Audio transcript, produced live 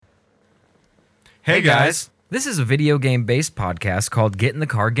Hey guys! This is a video game-based podcast called Get in the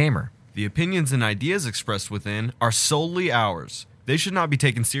Car Gamer. The opinions and ideas expressed within are solely ours. They should not be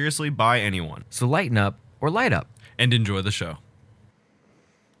taken seriously by anyone. So lighten up or light up. And enjoy the show.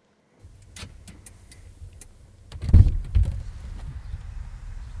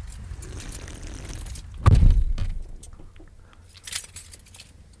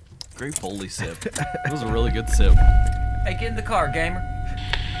 Great Foley sip. That was a really good sip. Hey, get in the car, gamer.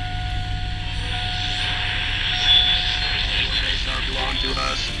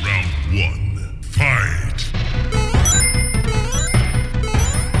 Round one, fight!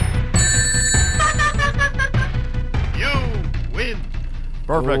 You win.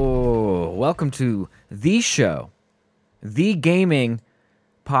 Perfect. Oh, welcome to the show, the gaming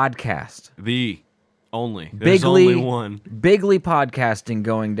podcast. The only. There's only one. Bigly podcasting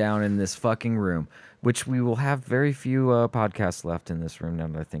going down in this fucking room, which we will have very few podcasts left in this room now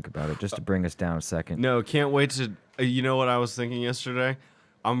that I think about it, just to bring us down a second. No, can't wait to... you know what I was thinking yesterday?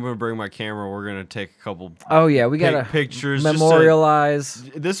 I'm going to bring my camera. We're going to take a couple... Oh, yeah, we got to pictures. memorialize.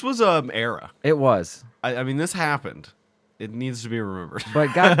 This was an era. It was. I mean, this happened. It needs to be remembered.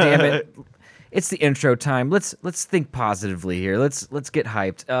 But God damn it, it's the intro time. Let's think positively here. Let's get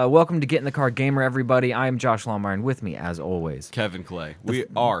hyped. Welcome to Get in the Car Gamer, everybody. I am Josh Longmire, and with me, as always, Kevin Clay. We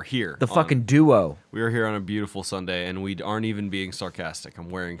are here. the fucking duo. We are here on a beautiful Sunday, and we aren't even being sarcastic. I'm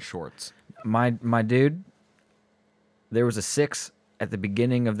wearing shorts. My dude, there was a 6 at the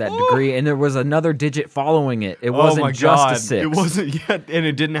beginning of that degree, and there was another digit following it. It wasn't my just God. a 6. It wasn't yet, and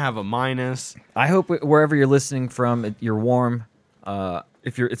it didn't have a minus. I hope wherever you're listening from, you're warm.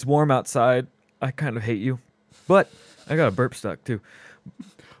 If it's warm outside, I kind of hate you, but I got a burp stuck too.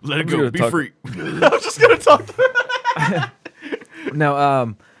 Let it I'm go. gonna Be talk- free. I was just going to talk.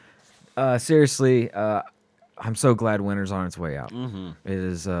 No, seriously, I'm so glad winter's on its way out. Mm-hmm. It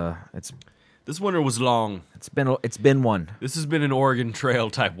is. This winter was long. It's been one. This has been an Oregon Trail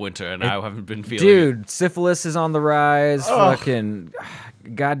type winter, and I haven't been feeling it. Dude, syphilis is on the rise. Fucking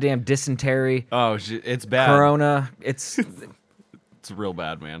goddamn dysentery. Oh, it's bad. Corona. It's. It's real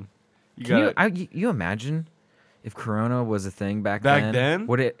bad, man. You imagine if Corona was a thing back then?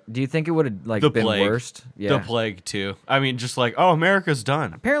 Would it? Do you think it would have The been plague. worst? The plague, too. I mean, just like, oh, America's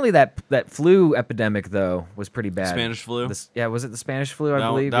done. Apparently that flu epidemic though was pretty bad. Spanish flu? Was it the Spanish flu? I That-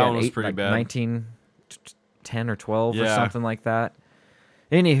 believe that one was pretty bad. 1910 or 12 or Yeah. something like that.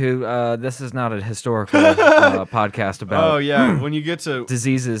 Anywho, this is not a historical podcast about Oh, yeah. When you get to...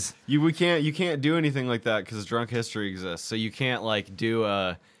 diseases. You can't do anything like that because drunk history exists. So you can't like do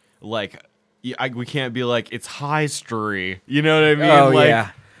a we can't be like it's history. You know what I mean? Oh like,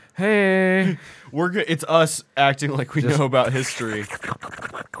 yeah. Hey. It's us acting like we know about history.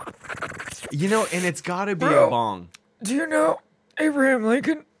 You know, and it's got to be a bong. Do you know Abraham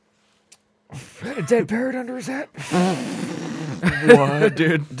Lincoln had a dead parrot under his hat? What,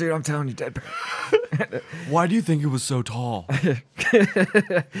 dude? Dude, I'm telling you, dead parrot. Why do you think it was so tall? Had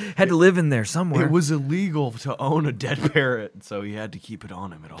to live in there somewhere. It was illegal to own a dead parrot, so he had to keep it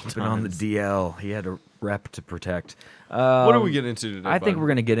on him at all times. been on the DL. He had a rep to protect. What are we getting into today? I think bud? we're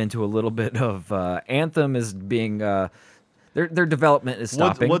going to get into a little bit of Anthem is being their development is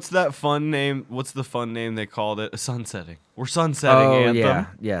stopping. What's that fun name? What's the fun name they called it? Sunsetting. We're sunsetting Oh Anthem. yeah,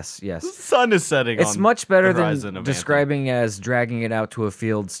 yes. The sun is setting. It's on much better the horizon than of describing it as dragging it out to a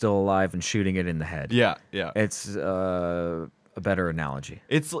field still alive and shooting it in the head. Anthem. Yeah. It's a better analogy.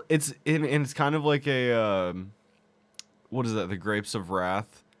 It's it's kind of like a what is that? The Grapes of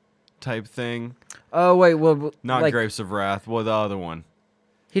Wrath type thing. Oh wait, well, Not like, Grapes of Wrath. What the other one?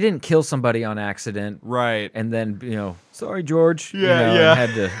 he didn't kill somebody on accident, Right. and then sorry George, Yeah.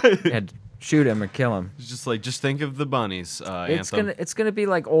 and had to shoot him or kill him. It's just like think of the bunnies. Anthem. It's gonna be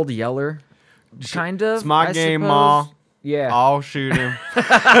like Old Yeller, kind of. It's my I game, suppose. Ma. Yeah, I'll shoot him.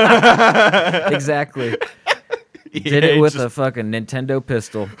 exactly. Did it with a fucking Nintendo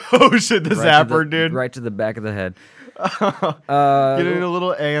pistol. Oh shit! The zapper, dude. Right to the back of the head. Get into a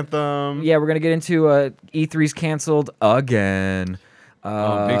little Anthem. Yeah, we're gonna get into E3's canceled again. Big 3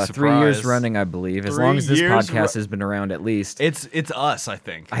 years surprise. running, I believe. As 3 long as this years podcast has been around, at least. It's us, I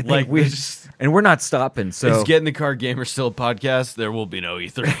think. I think like, we just, and we're not stopping. So it's Get in the Car Gamer still a podcast. There will be no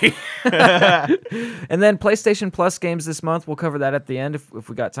E3. and then PlayStation Plus games this month. We'll cover that at the end if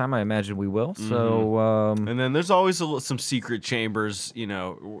we got time. I imagine we will. So And then there's always some secret chambers. You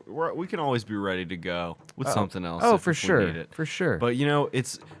know, we can always be ready to go with something else. oh, if for we sure, need it. for sure. But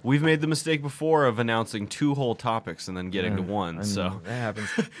we've made the mistake before of announcing 2 whole topics and then getting to one. So that happens.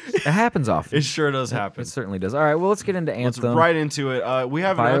 It happens often. it sure does happen. It certainly does. All right, well, let's get into Let's Anthem. right into it. We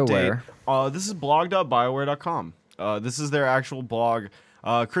have an BioWare. update. This is blog.bioware.com. This is their actual blog.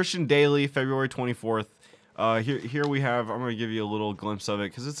 Christian Daily, February 24th. Here we have, I'm going to give you a little glimpse of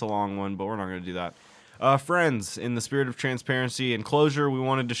it because it's a long one, but we're not going to do that. Friends, in the spirit of transparency and closure, we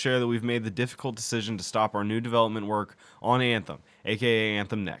wanted to share that we've made the difficult decision to stop our new development work on Anthem, aka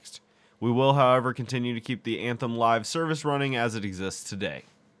Anthem Next. We will, however, continue to keep the Anthem Live service running as it exists today.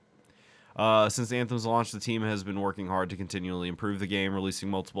 Since Anthem's launch, the team has been working hard to continually improve the game, releasing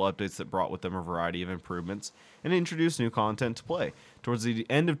multiple updates that brought with them a variety of improvements and introduced new content to play. Towards the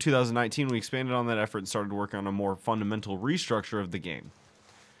end of 2019, we expanded on that effort and started working on a more fundamental restructure of the game.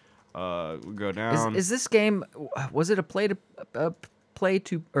 We go down. Is this game? Was it a pay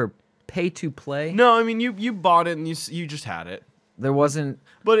to play? No, I mean you bought it and you just had it, There wasn't.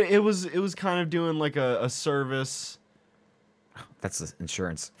 but it was kind of doing like a service. That's the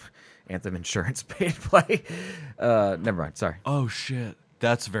insurance. Anthem Insurance pay to play. Never mind. Sorry. Oh shit,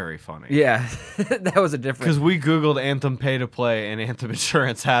 that's very funny. Yeah, that was a different. Because we googled Anthem pay to play and Anthem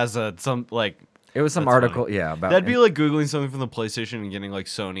Insurance has some like. It was some That's article. funny. Yeah, about That'd be like googling something from the PlayStation and getting like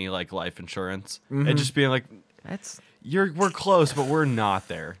Sony like life insurance and just being like, that's. we're close, but we're not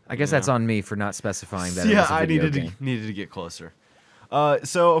there. I guess that's on me for not specifying that. Yeah, it was a I video game. needed to get closer.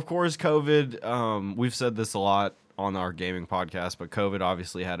 So of course COVID. We've said this a lot on our gaming podcast, but COVID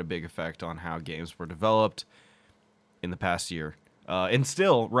obviously had a big effect on how games were developed in the past year. And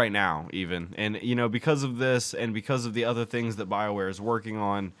still right now even. And you know, because of this and because of the other things that BioWare is working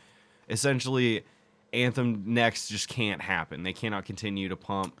on, essentially Anthem Next just can't happen. They cannot continue to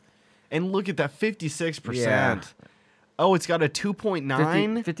pump. And look at that 56%. Yeah. Oh, it's got a 2.9.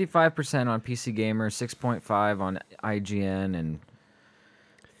 55% on PC Gamer, 6.5 on IGN, and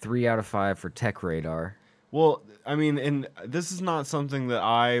 3 out of 5 for Tech Radar. Well, I mean, and this is not something that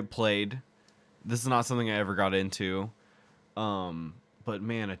I played. This is not something I ever got into. But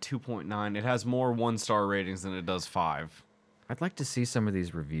man, a 2.9. It has more 1-star ratings than it does 5. I'd like to see some of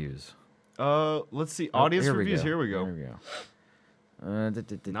these reviews. Let's see. Audience Here we reviews. go. Here we go. There we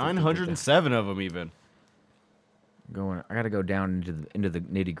go. 907 of them even. I got to go down into the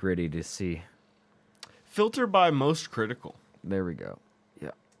nitty gritty to see. Filter by most critical. There we go. Yeah.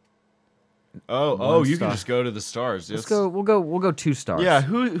 Oh, you star. can just go to the stars. Let's go. We'll go 2 stars. Yeah,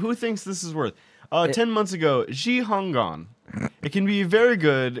 who thinks this is worth? 10 months ago, Ji Honggon. It can be a very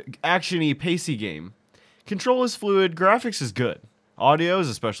good, action-y, pacey game. Control is fluid, graphics is good. Audio is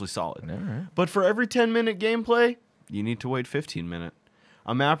especially solid. All right. But for every 10-minute gameplay, you need to wait 15 minutes.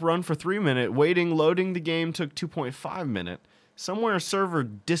 A map run for 3 minutes, loading the game took 2.5 minutes. Somewhere server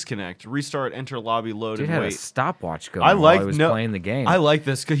disconnect, restart, enter lobby, load, Dude and had a wait. stopwatch going while he was playing the game. I like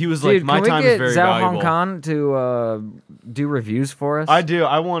this because he was Dude, like, my can we time get is very Zhao valuable. Hongkan to do reviews for us? I do.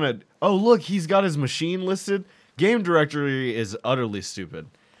 I want to. Oh, look, he's got his machine listed. Game directory is utterly stupid.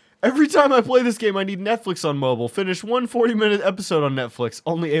 Every time I play this game, I need Netflix on mobile. Finish one 40-minute episode on Netflix,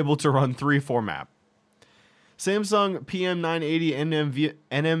 only able to run 3-4 map. Samsung PM980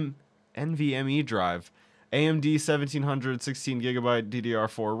 NVMe drive. AMD 1700 16GB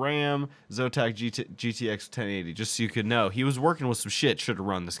DDR4 RAM. Zotac GTX 1080. Just so you could know, he was working with some shit. Should have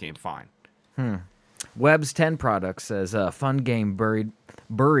run this game fine. Webb's 10 Products says, fun game buried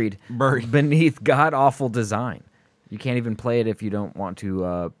beneath god-awful design. You can't even play it if you don't want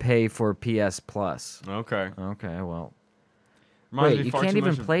to pay for PS Plus. Okay. Okay, well. Reminds Wait, me you far can't too even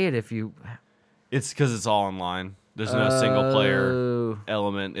much of- play it if you... It's because it's all online. There's no single player Oh,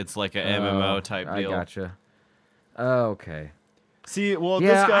 element. It's like an MMO type deal. I gotcha. Okay. See, well,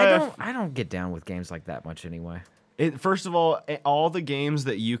 Yeah, this guy. I don't get down with games like that much anyway. First of all the games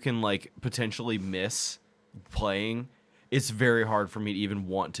that you can like potentially miss playing, it's very hard for me to even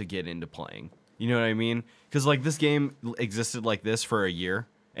want to get into playing. You know what I mean? Because like this game existed like this for a year,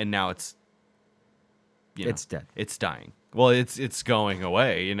 and now it's. It's dead. It's dying. Well, it's going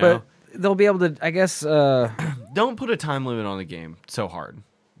away. You know. But they'll be able to, I guess. Don't put a time limit on the game so hard.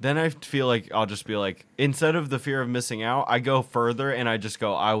 Then I feel like I'll just be like, instead of the fear of missing out, I go further and I just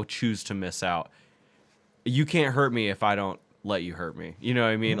go, I will choose to miss out. You can't hurt me if I don't let you hurt me. You know what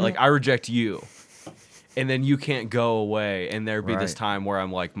I mean? Like I reject you, and then you can't go away, and there'd be this Right. time where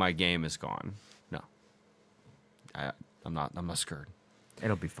I'm like, my game is gone. No, I'm not scared.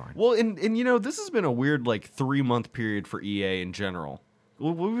 It'll be fine. Well, and you know, this has been a weird like 3-month period for EA in general.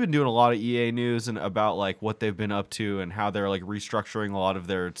 We've been doing a lot of EA news and about like what they've been up to and how they're like restructuring a lot of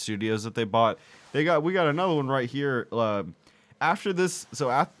their studios that they bought. We got another one right here. After this, so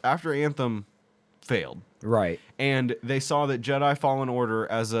after Anthem failed, Right. and they saw that Jedi Fallen Order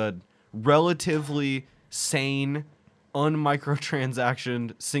as a relatively sane,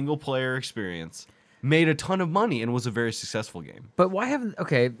 unmicrotransactioned single player experience made a ton of money and was a very successful game. But why haven't?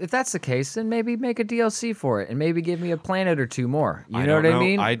 Okay, if that's the case, then maybe make a DLC for it and maybe give me a planet or two more. You know what I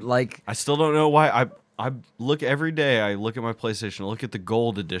mean? I still don't know why. I look every day. I look at my PlayStation. I look at the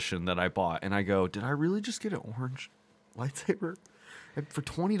gold edition that I bought, and I go, "Did I really just get an orange lightsaber? And for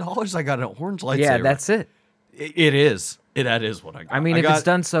 $20, I got an orange lightsaber." Yeah, that's it. It is. That is what I got. I mean, if it's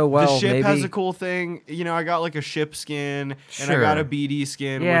done so well, the ship maybe has a cool thing. You know, I got like a ship skin, and I Sure. got a BD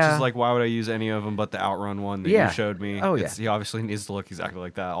skin, which Yeah. is like, why would I use any of them but the Outrun one that Yeah. you showed me? Oh, yeah. He obviously needs to look exactly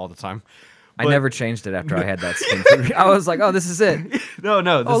like that all the time. I But- never changed it after I had that skin. I was like, oh, this is it. No.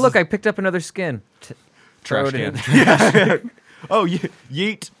 Oh, look, I picked up another skin. Throw trash it in. can. Oh,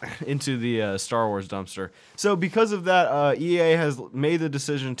 yeet into the Star Wars dumpster. So because of that, EA has made the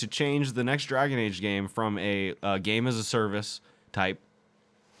decision to change the next Dragon Age game from a game as a service type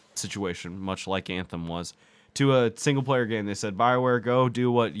situation, much like Anthem was, to a single player game. They said, BioWare, go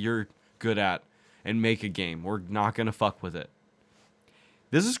do what you're good at and make a game. We're not gonna fuck with it.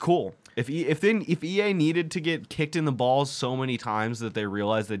 This is cool. If EA needed to get kicked in the balls so many times that they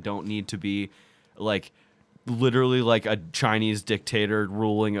realize they don't need to be like literally like a Chinese dictator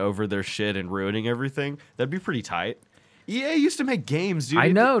ruling over their shit and ruining everything, that'd be pretty tight. EA used to make games, dude. I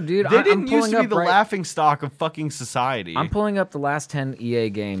know, dude. They I'm didn't used pulling to be up the right- laughing stock of fucking society. I'm pulling up the last 10 EA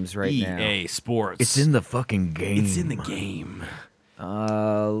games right now. EA Sports. It's in the fucking game. It's in the game.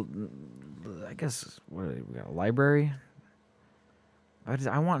 I guess what we got a library.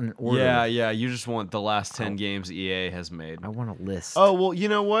 I want an order. Yeah. You just want the last 10 games EA has made. I want a list. Oh, well, you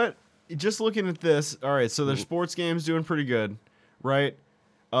know what? Just looking at this, all right, so their sports game's doing pretty good, right?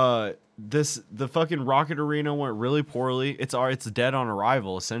 The fucking Rocket Arena went really poorly. It's dead on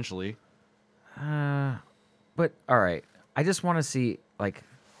arrival, essentially. But all right, I just want to see like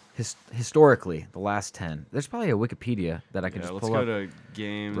historically the last 10. There's probably a Wikipedia that I can Yeah, just let's pull go up to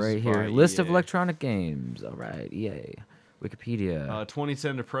games right here. by List of EA. electronic games. All right, EA, Wikipedia.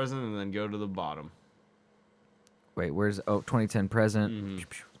 2010 to present, and then go to the bottom. Wait, where's 2010 present? Mm-hmm.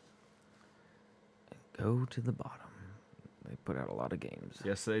 Go to the bottom. They put out a lot of games.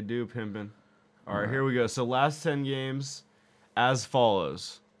 Yes, they do, pimpin'. All right, here we go. So last 10 games as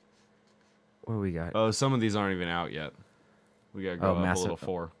follows. What do we got? Oh, some of these aren't even out yet. We gotta go up Mass a little Effect-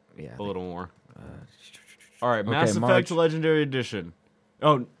 a they- little more. All right, Mass Effect March. Legendary Edition.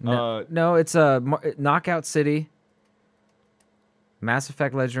 Oh, No, it's Knockout City. Mass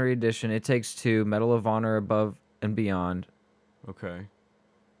Effect Legendary Edition. It Takes Two. Medal of Honor Above and Beyond. okay.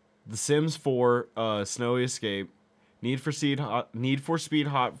 The Sims 4, Snowy Escape, Need for Speed Hot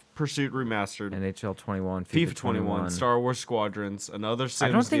Pursuit Remastered, NHL 21. FIFA 21, Star Wars Squadrons, another Sims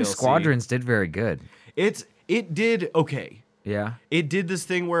I don't think DLC. Squadrons did very good. It did okay. Yeah. It did this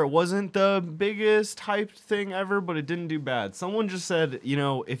thing where it wasn't the biggest hyped thing ever, but it didn't do bad. Someone just said,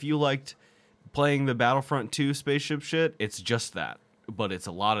 if you liked playing the Battlefront 2 spaceship shit, it's just that, but it's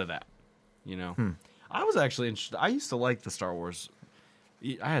a lot of that. I was actually interested. I used to like the Star Wars.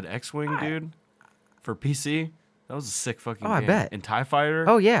 I had X-Wing, dude, for PC. That was a sick fucking game. I bet. And TIE Fighter.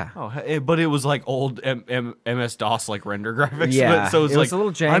 Oh yeah. But it was like old MS-DOS like render graphics. Yeah. So it's it like, was a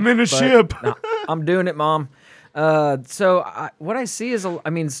little jank, I'm in a but ship. no, I'm doing it, Mom. What I see is,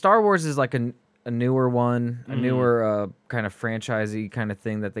 Star Wars is like a newer one, a newer kind of franchisey kind of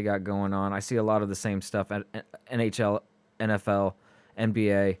thing that they got going on. I see a lot of the same stuff at NHL, NFL,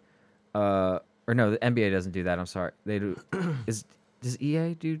 NBA. Or no, the NBA doesn't do that. I'm sorry. They do. Does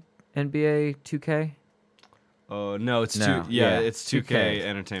EA do NBA 2K? No, it's No, it's 2K. 2K.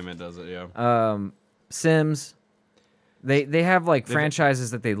 Entertainment does it, yeah. Sims. They have like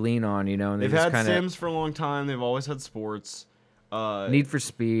franchises that they lean on, and they They've just had kind Sims for a long time. They've always had sports. Need for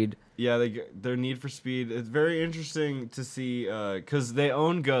Speed. Yeah, their Need for Speed. It's very interesting to see because they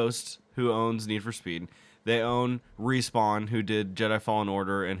own Ghost, who owns Need for Speed. They own Respawn, who did Jedi Fallen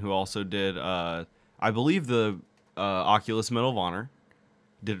Order, and who also did, I believe, the Oculus Medal of Honor.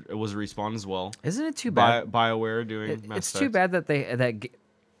 Was Respawn as well. Isn't it too bad? BioWare doing. Mass It's too Effect. bad that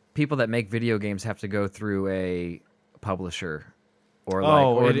people that make video games have to go through a publisher or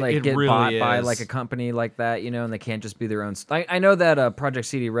it get really bought by is. like a company like that, and they can't just be their own. I know that Project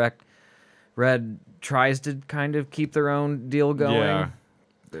CD Red tries to kind of keep their own deal going. Yeah.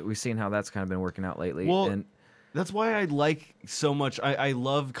 But we've seen how that's kind of been working out lately. Well, and that's why I like so much. I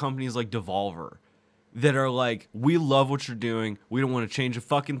love companies like Devolver that are like, we love what you're doing. We don't want to change a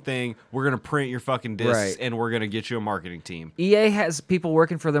fucking thing. We're going to print your fucking discs Right. and we're going to get you a marketing team. EA has people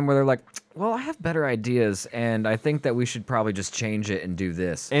working for them where they're like, well, I have better ideas, and I think that we should probably just change it and do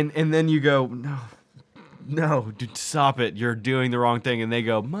this. And then you go, no, dude, stop it. You're doing the wrong thing. And they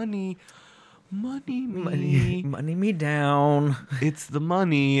go, money. Money Money me down. It's the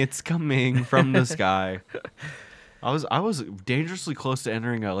money. It's coming from the sky. I was dangerously close to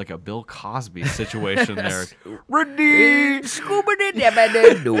entering a Bill Cosby situation there. Rudy,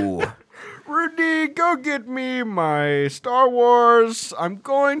 Rudy, go get me my Star Wars. I'm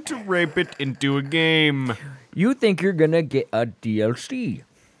going to rape it into a game. You think you're gonna get a DLC?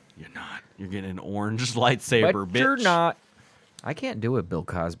 You're not. You're getting an orange lightsaber, But bitch. you're not. I can't do a Bill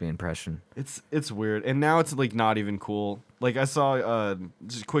Cosby impression. It's weird, and now it's not even cool. Like I saw,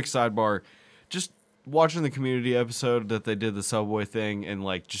 just a quick sidebar, just watching the Community episode that they did the Subway thing, and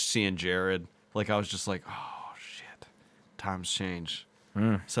just seeing Jared. I was just like, oh shit, times change.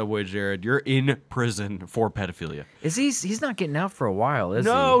 Subway Jared, you're in prison for pedophilia. Is he's not getting out for a while, is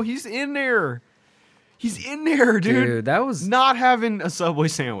he? No, he's in there. He's in there, dude. Dude, that was Not having a Subway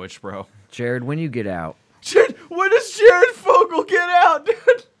sandwich, bro. Jared. When you get out, Jared, when does Jared Fogle get out,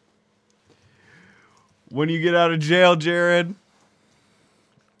 dude? When you get out of jail, Jared.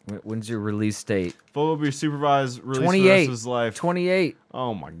 when's your release date? Fogle will be supervised release for the 28. rest of his life. 28.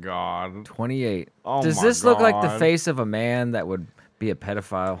 Oh my god. 28. Oh Does my this look like the God. face of a man that would be a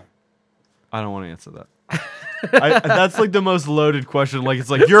pedophile? I don't want to answer that. That's the most loaded question. It's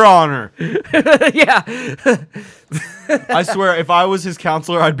Your Honor. Yeah. I swear, if I was his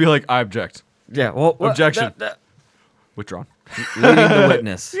counselor, I'd be like, I object. Yeah. Well, Objection. Withdrawn. leading the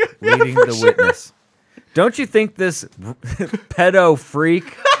witness. Leading for the sure. witness. Don't you think this pedo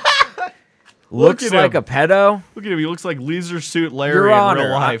freak looks at like him. a pedo? Look at him. He looks like Leisure Suit Larry Your in Honor.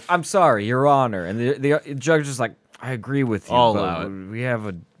 real life. I'm sorry, Your Honor. And the judge is like, I agree with you. I'll but allow it. we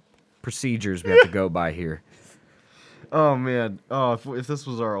have procedures we have to go by here. Oh man! Oh, if this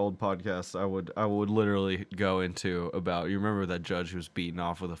was our old podcast, I would literally go into about. You remember that judge who was beaten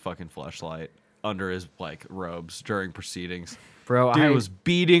off with a fucking fleshlight under his robes during proceedings? Bro, Dude was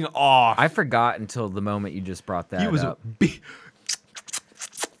beating off. I forgot until the moment you just brought that he was up.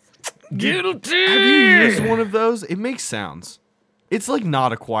 guilty. Have you used one of those? It makes sounds. It's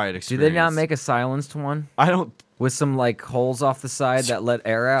not a quiet Do experience. they not make a silenced one I don't. with some holes off the side that let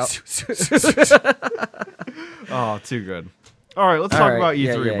air out? Oh, too good. All right, let's All talk right, about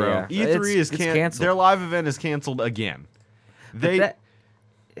yeah, E3, yeah, bro. yeah. E3 is It's canceled. Their live event is canceled again. That-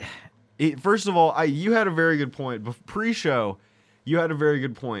 First of all, you had a very good point. Pre-show, you had a very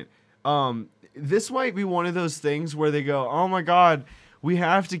good point. This might be one of those things where they go, "Oh my god, we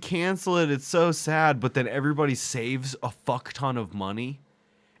have to cancel it. It's so sad." But then everybody saves a fuck ton of money,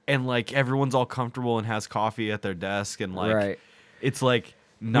 and everyone's all comfortable and has coffee at their desk, and Right. it's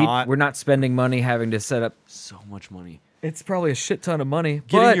not We're not spending money having to set up. so much money. It's probably a shit ton of money.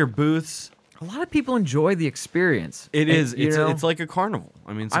 Getting But your booths. a lot of people enjoy the experience. It And, is. you It's know, it's like a carnival.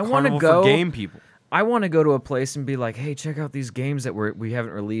 I mean, it's a I wanna carnival go- for game people. I want to go to a place and be like, hey, check out these games that we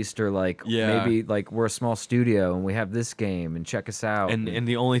haven't released, or Yeah. maybe we're a small studio and we have this game and check us out. And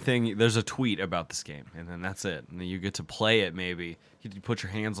the only thing, there's a tweet about this game, and then that's it. And then you get to play it. Maybe you get to put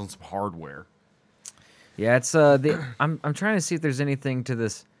your hands on some hardware. yeah, it's I'm trying to see if there's anything to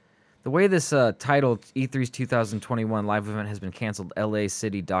this. The way this title E3's 2021 live event has been canceled, LA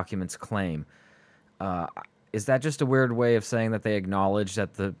City documents claim. Is that just a weird way of saying that they acknowledge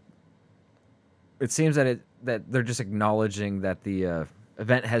that it seems that they're just acknowledging that the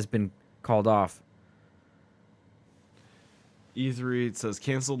event has been called off. E3, it says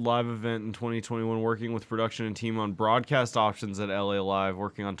canceled live event in 2021, working with production and team on broadcast options at LA Live,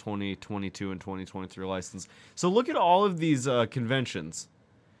 working on 2022 and 2023 license. So look at all of these conventions.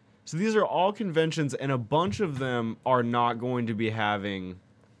 So these are all conventions, and a bunch of them are not going to be having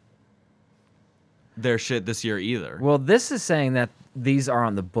their shit this year either. Well, this is saying that these are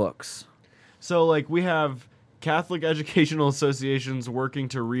on the books. So we have Catholic Educational Associations working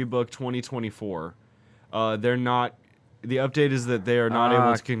to rebook 2024. They're not. The update is that they are not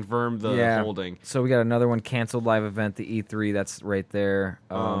able to confirm the holding. So we got another one canceled live event, the E3. That's right there.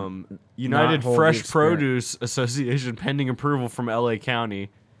 United not hold the Fresh experience. Produce Association pending approval from LA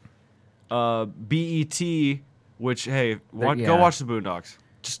County. BET, which go yeah. watch the Boondocks.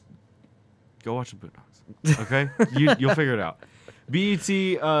 Just go watch the Boondocks. Okay, you'll figure it out. BET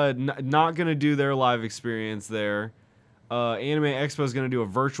not gonna do their live experience there. Anime Expo is gonna do a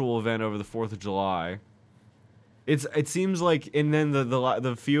virtual event over the 4th of July. It seems like, and then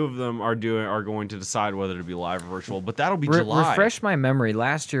the few of them are going to decide whether to be live or virtual, but that'll be July. Refresh my memory.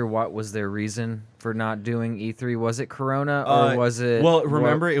 Last year, what was their reason for not doing E3? Was it Corona or was it? Well,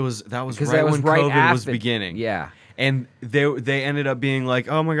 remember that was because right that was when right COVID after, was beginning. Yeah, and they ended up being like,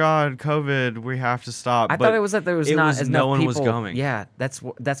 "Oh my God, COVID, we have to stop." I thought it was that there was not as no enough one people. was coming. Yeah, that's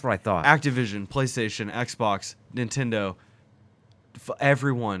what I thought. Activision, PlayStation, Xbox, Nintendo,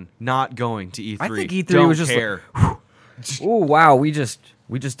 everyone not going to E3. I think E3 Don't was just care. Oh wow, we just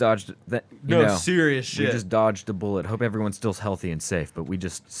dodged that. Serious shit. We just dodged a bullet. Hope everyone's still healthy and safe, but we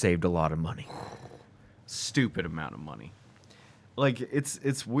just saved a lot of money. Stupid amount of money. Like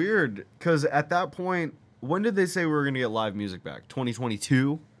it's weird because at that point, when did they say we were gonna get live music back?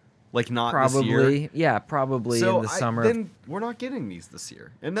 2022, like not this year. Probably, yeah, probably So in the summer. Then we're not getting these this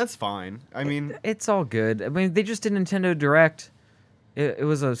year, and that's fine. I mean, It's all good. I mean, they just did Nintendo Direct. It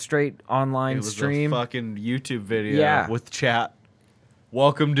was a straight online it was stream. a fucking YouTube video Yeah. with chat.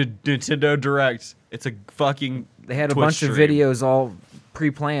 Welcome to Nintendo Direct. It's a fucking. They had a Twitch bunch of stream. videos all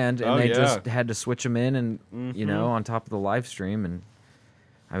pre-planned, and Oh, they yeah. just had to switch them in, and on top of the live stream. And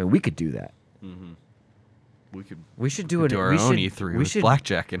I mean, we could do that. We should do it. do our we own should, E3 we with should,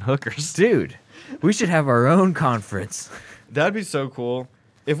 blackjack and hookers. dude. We should have our own conference. That'd be so cool.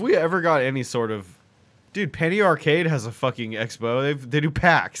 If we ever got any sort of, dude, Penny Arcade has a fucking expo. They do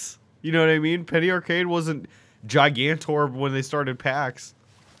PAX. You know what I mean? Penny Arcade wasn't Gigantor when they started PAX.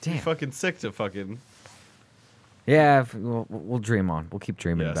 Damn. Fucking sick to fucking. Yeah, we'll dream on. We'll keep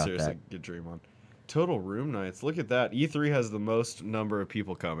dreaming Yeah, about seriously, that. good dream on. Total room nights. Look at that. E3 has the most number of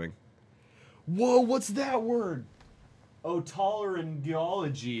people coming. Whoa, what's that word?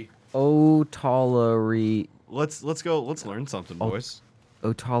 Otolaryngology. Otolerary. Let's go. Let's learn something, boys.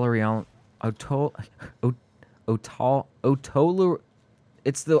 Otoler.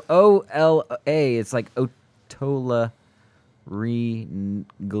 It's the O-L-A. It's like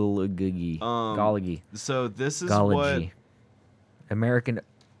otolaryngology. So this is Gology. what. American.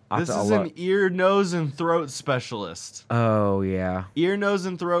 This is an ear, nose, and throat specialist. Oh yeah. Ear, nose,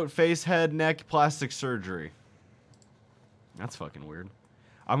 and throat, face, head, neck, plastic surgery. That's fucking weird.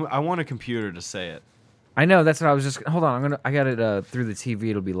 I want a computer to say it. I know. That's what I was just. Hold on. I got it through the TV.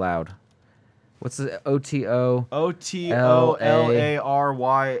 It'll be loud. What's the O-T-O? Otolaryng.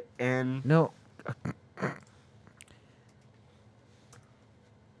 No.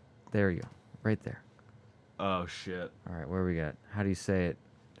 There you go. Right there. Oh shit. All right. Where we got? How do you say it?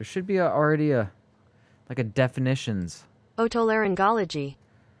 There should be already a definitions. Otolaryngology.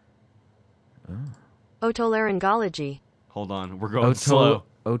 Otolaryngology. Hold on, we're going slow.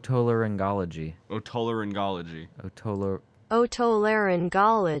 Otolaryngology. Otolaryngology.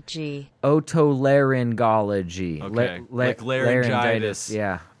 Otolaryngology. Otolaryngology. Okay, like laryngitis.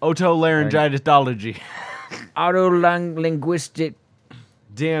 Yeah. Otolaryngitology. Autolinguistic.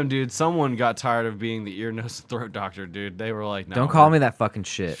 Damn, dude, someone got tired of being the ear, nose, and throat doctor, dude. They were like, no, Don't call me that fucking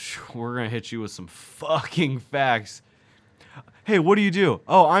shit. We're gonna hit you with some fucking facts. Hey, what do you do?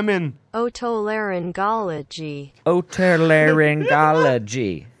 Oh, I'm in. Otolaryngology.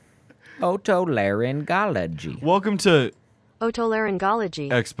 Otolaryngology. Otolaryngology. Welcome to Otolaryngology.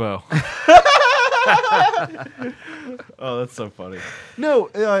 Expo. Oh, that's so funny. No,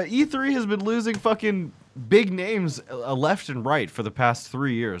 E3 has been losing fucking big names left and right for the past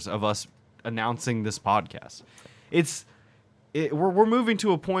 3 years of us announcing this podcast. We're moving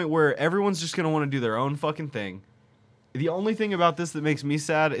to a point where everyone's just gonna want to do their own fucking thing. The only thing about this that makes me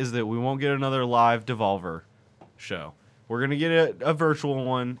sad is that we won't get another live Devolver show. We're going to get a virtual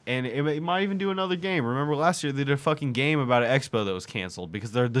one, and it might even do another game. Remember last year they did a fucking game about an expo that was canceled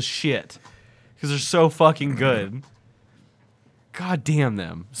because they're the shit. Because they're so fucking good. God damn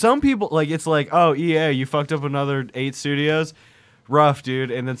them. Some people, like, it's like, oh, EA, you fucked up another 8 studios? Rough,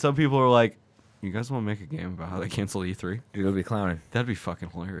 dude. And then some people are like, you guys want to make a game about how they cancel E3? Dude, it'll be clowning. That'd be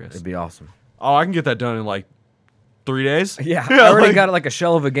fucking hilarious. It'd be awesome. Oh, I can get that done in, like, 3 days? Yeah, I already got like a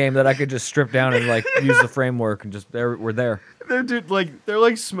shell of a game that I could just strip down and like use the framework and just we're there. They're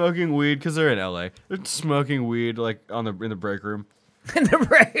like smoking weed because they're in LA. They're smoking weed like in the break room, In the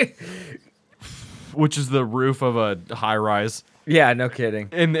break. which is the roof of a high rise. Yeah, no kidding.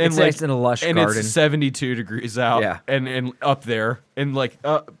 And it's like, nice in a lush and garden. it's 72 degrees out. Yeah. and up there, and like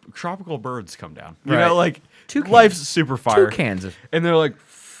tropical birds come down. You Right. know, like Toucans. life's super fire. Toucans of- And they're like,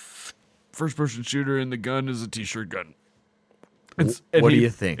 first person shooter, and the gun is a t-shirt gun. And What do he- you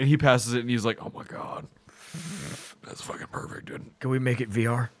think? And he passes it, and he's like, oh my god, that's fucking perfect, dude. Can we make it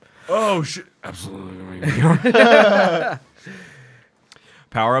VR? Oh shit! Absolutely.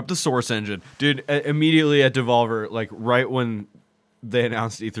 Power up the Source engine, dude. Immediately at Devolver, like right when they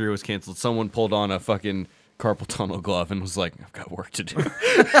announced E3 was canceled, someone pulled on a fucking carpal tunnel glove and was like, "I've got work to do."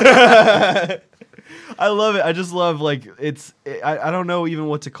 I love it. I just love like I don't know even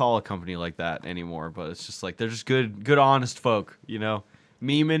what to call a company like that anymore, but it's just like they're just good, honest folk, you know,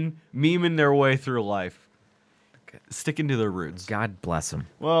 memeing their way through life. Sticking to their roots. God bless them.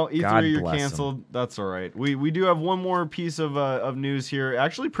 Well, E3, God you're bless 'em. canceled. That's all right. We do have one more piece of news here.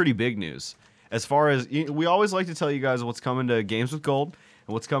 Actually, pretty big news. as far as we always like to tell you guys what's coming to Games with Gold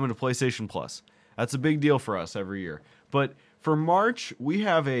and what's coming to PlayStation Plus. That's a big deal for us every year. But for March, we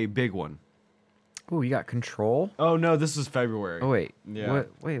have a big one. Oh, you got Control? Oh no, this is February. Oh wait. Yeah.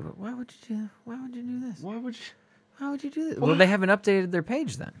 Wait. Why would you do? Why would you do this? Why would you? Why would you do this? Well, they haven't updated their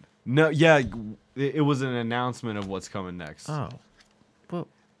page then. No, yeah, it was an announcement of what's coming next. Oh. Well.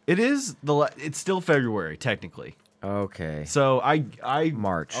 It is it's still February technically. Okay. So I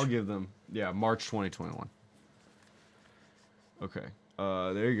March. I'll give them March 2021. Okay.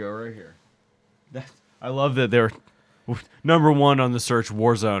 There you go right here. I love that they're number 1 on the search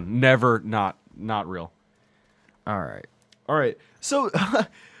Warzone. Never not real. All right. All right. So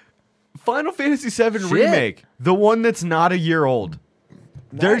Final Fantasy VII Shit. Remake, the one that's not a year old.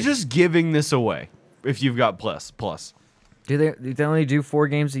 They're just giving this away if you've got Plus. Do they only do 4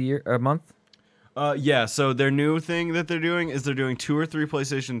 games a month? Yeah, so their new thing that they're doing is they're doing 2 or 3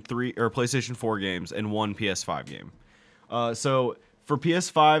 PlayStation 3 or PlayStation 4 games and 1 PS5 game. So for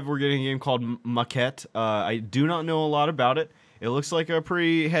PS5, we're getting a game called Maquette. I do not know a lot about it. It looks like a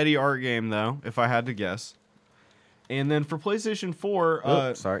pretty heady art game, though, if I had to guess. And then for PlayStation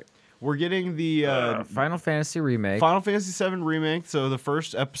 4, Sorry. we're getting the Final Fantasy Remake. Final Fantasy VII Remake, so the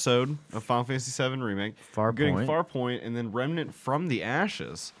first episode of Final Fantasy VII Remake. We're getting Farpoint, and then Remnant from the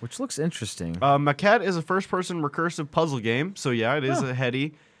Ashes. Which looks interesting. Maquette is a first-person recursive puzzle game, so yeah, it is a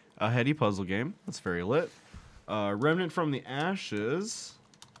heady puzzle game. That's very lit. Remnant from the Ashes.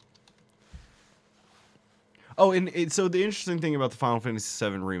 Oh, and so the interesting thing about the Final Fantasy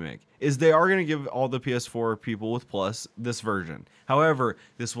VII Remake is they are going to give all the PS4 people with Plus this version. However,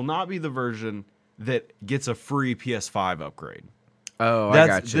 this will not be the version that gets a free PS5 upgrade. Oh, I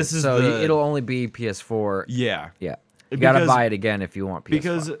got you. This is so it'll only be PS4. Yeah. Yeah. You got to buy it again if you want PS5.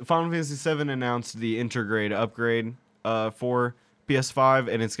 Because Final Fantasy VII announced the Intergrade upgrade for PS5,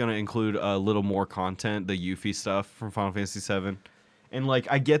 and it's going to include a little more content, the Yuffie stuff from Final Fantasy VII. And, like,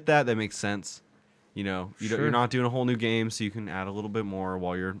 I get that. That makes sense. You know, you're not doing a whole new game, so you can add a little bit more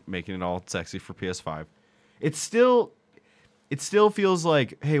while you're making it all sexy for PS5. It still feels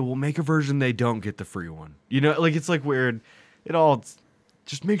like, hey, we'll make a version they don't get the free one. You know, like it's like weird. It all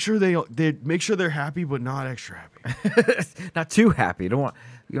just make sure they make sure they're happy, but not extra happy. Not too happy. You don't want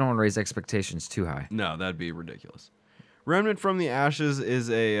to raise expectations too high. No, that'd be ridiculous. Remnant from the Ashes is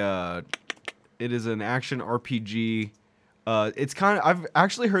an action RPG. It's kind of, I've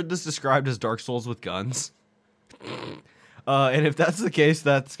actually heard this described as Dark Souls with guns. And if that's the case,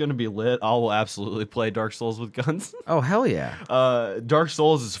 that's going to be lit. I will absolutely play Dark Souls with guns. Oh, hell yeah. Dark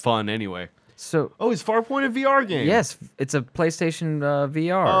Souls is fun anyway. So, it's Farpoint a VR game. Yes, it's a PlayStation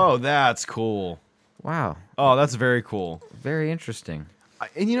VR. Oh, that's cool. Wow. Oh, that's very cool. Very interesting.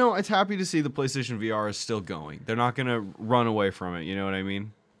 And it's happy to see the PlayStation VR is still going. They're not going to run away from it. You know what I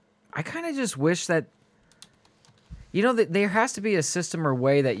mean? I kind of just wish that, that there has to be a system or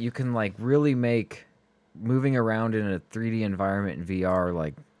way that you can like really make moving around in a 3D environment in VR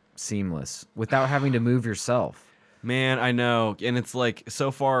like seamless without having to move yourself. Man, I know. And it's like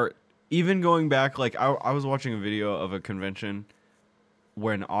so far, even going back, like I was watching a video of a convention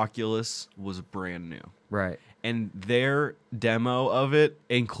where an Oculus was brand new. Right. And their demo of it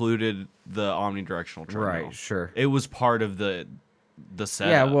included the omnidirectional treadmill. Right, sure. It was part of the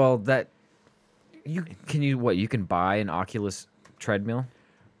setup. Yeah, well, you can buy an Oculus treadmill?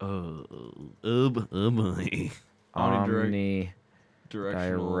 Boy. Omnidirectional.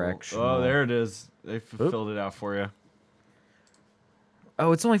 Oh, there it is. They filled it out for you.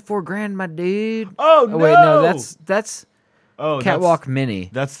 Oh, it's only $4,000, my dude. Oh, no! Wait, no, that's Catwalk that's, Mini.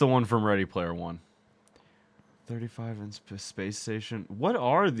 That's the one from Ready Player One. 35-inch space station. What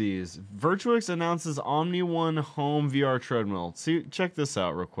are these? Virtuix announces Omni One home VR treadmill. Check this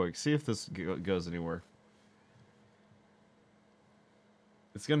out real quick. See if this goes anywhere.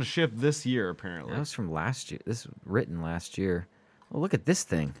 It's gonna ship this year, apparently. That was from last year. This was written last year. Oh, look at this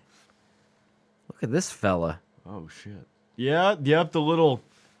thing. Look at this fella. Oh shit. Yeah. Yep. The little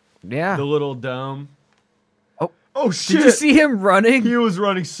dome. Oh shit! Did you see him running? He was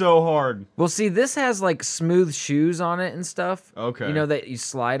running so hard. Well, see, this has like smooth shoes on it and stuff. Okay. That you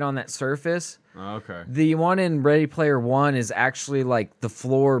slide on that surface. Okay. The one in Ready Player One is actually like the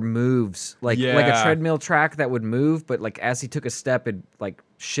floor moves, like a treadmill track that would move, but like as he took a step, it'd like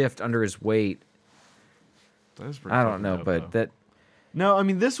shift under his weight. That is pretty. I don't know, but that. No, I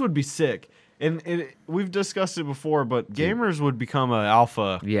mean this would be sick. And we've discussed it before, but gamers would become an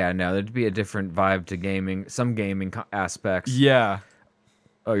alpha. Yeah, no, there'd be a different vibe to gaming, some gaming aspects. Yeah.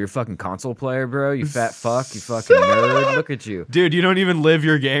 Oh, you're a fucking console player, bro? You fat fuck? You fucking nerd? Look at you. Dude, you don't even live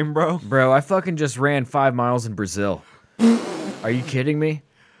your game, bro? Bro, I fucking just ran 5 miles in Brazil. Are you kidding me?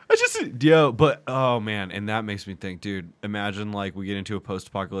 But oh man, and that makes me think, dude. Imagine like we get into a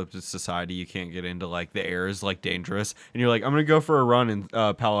post-apocalyptic society, you can't get into like the air is like dangerous, and you're like, I'm gonna go for a run in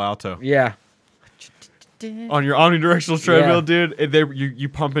Palo Alto Yeah. on your omnidirectional treadmill, Yeah. dude. And you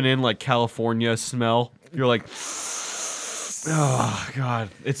pumping in like California smell. You're like, oh god,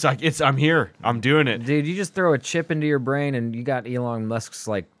 it's like I'm here, I'm doing it. Dude, you just throw a chip into your brain and you got Elon Musk's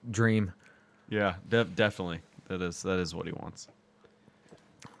like dream. Yeah, definitely. That is what he wants.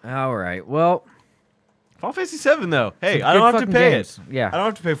 All right. Well, Final Fantasy 7 though. Hey, Some I don't good have to fucking pay games. it. Yeah. I don't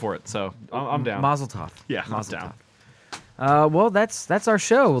have to pay for it, so I'm down. Mazel tov. Yeah, I'm Mazel down. tov. Well, that's our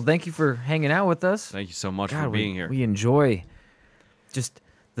show. Well, thank you for hanging out with us. Thank you so much God, for being here. We enjoy just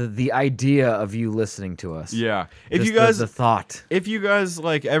the idea of you listening to us. Yeah. If Just you guys the thought. if you guys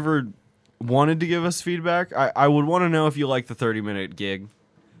like ever wanted to give us feedback, I would want to know if you like the 30-minute gig.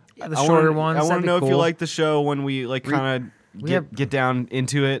 Yeah, the I shorter wanna, ones. I want that'd to be know if you cool. like the show when we like kind of get down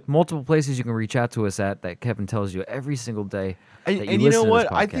into it. multiple places you can reach out to us at that Kevin tells you every single day. And, that and you know listen to this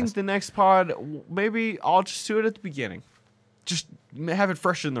what? I think podcast. the next pod, maybe I'll just do it at the beginning. Just have it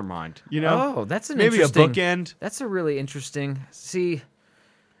fresh in their mind. You know? Oh, that's an maybe a interesting bookend. That's a really interesting. See,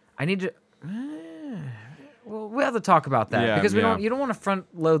 I need to. Well, we have to talk about that Yeah, because yeah. you don't want to front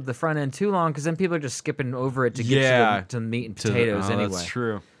load the front end too long because then people are just skipping over it to get Yeah. you to meat and To the- potatoes oh, anyway. That's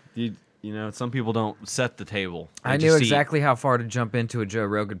true. You know, some people don't set the table. They I just knew eat. exactly how far to jump into a Joe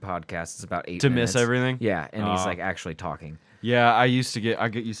Rogan podcast. It's about 8 To minutes. miss everything? Yeah, and he's Oh. like actually talking. Yeah, I used to get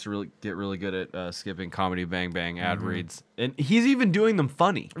really good at skipping Comedy Bang Bang ad reads, and he's even doing them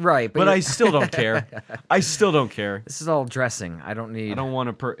funny. Right, but but I you- still don't care. I still don't care. This is all dressing. I don't need. I don't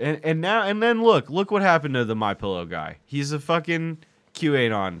want to. And then look what happened to the My Pillow guy. He's a fucking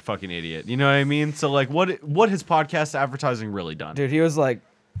QAnon fucking idiot. You know what I mean? So like, what has podcast advertising really done? Dude, he was like,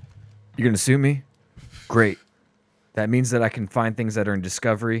 "You're gonna sue me? Great. That means that I can find things that are in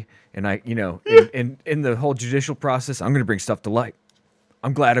discovery, and I, in the whole judicial process, I'm gonna bring stuff to light.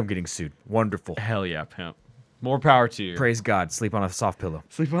 I'm glad I'm getting sued. Wonderful. Hell yeah, pimp. More power to you. Praise God. Sleep on a soft pillow.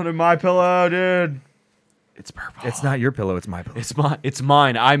 Sleep under My Pillow, dude. It's purple. It's not your pillow. It's my pillow. It's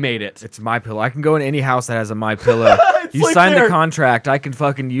mine. I made it. It's my pillow. I can go in any house that has a my pillow. You like signed there. the contract. I can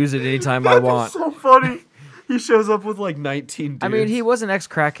fucking use it anytime I want. so funny. He shows up with like 19 dudes. I mean, he was an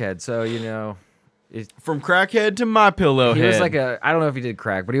ex-crackhead, so from crackhead to My Pillow. he was like I don't know if he did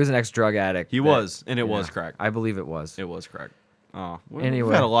crack, but he was an ex-drug addict. He that- was, and it was yeah, crack. I believe it was. It was crack. Oh, Anyway.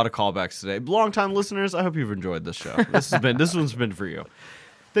 we've had a lot of callbacks today. Long-time listeners, I hope you've enjoyed this show. This one's been for you.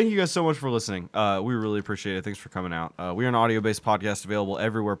 Thank you guys so much for listening. We really appreciate it. Thanks for coming out. We are an audio-based podcast available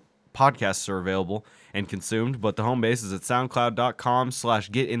everywhere podcasts are available and consumed, but the home base is at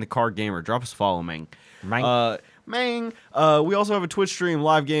soundcloud.com/getinthecargamer. Drop us a follow, Ming. Mang. We also have a Twitch stream,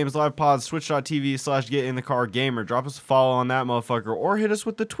 live games, live pods, twitch.tv/getinthecargamer. Drop us a follow on that motherfucker, or hit us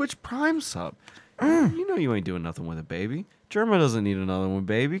with the Twitch Prime sub. You know you ain't doing nothing with it, baby. Germa doesn't need another one,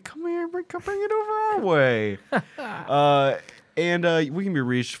 baby. Come here, bring it over our way. And we can be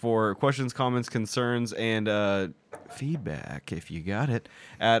reached for questions, comments, concerns, and feedback, if you got it,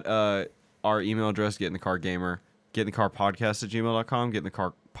 at our email address, getinthecargamer, getinthecarpodcast@gmail.com,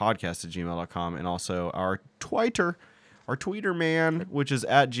 getinthecarpodcast@gmail.com, and also our Tweeter man, which is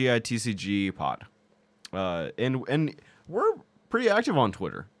at GITCGpod. And we're pretty active on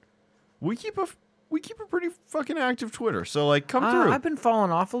Twitter. We keep a pretty fucking active Twitter, so like come through. I've been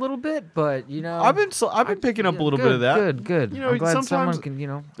falling off a little bit, but I've been picking up a little bit of that. Good. You know, I'm glad sometimes- someone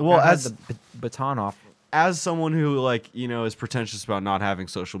can, Well, have as- the baton off. As someone who is pretentious about not having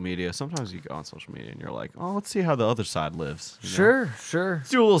social media, sometimes you go on social media and you're like, oh, let's see how the other side lives. you know? Sure. Let's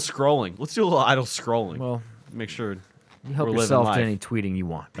do a little scrolling. Let's do a little idle scrolling. Well, Make sure you help we're living yourself life. to any tweeting you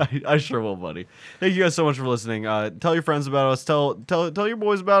want. I sure will, buddy. Thank you guys so much for listening. Tell your friends about us. Tell your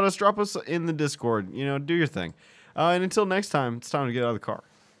boys about us. Drop us in the Discord. Do your thing. And until next time, it's time to get out of the car.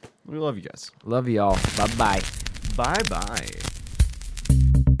 We love you guys. Love y'all. Bye-bye. Bye-bye.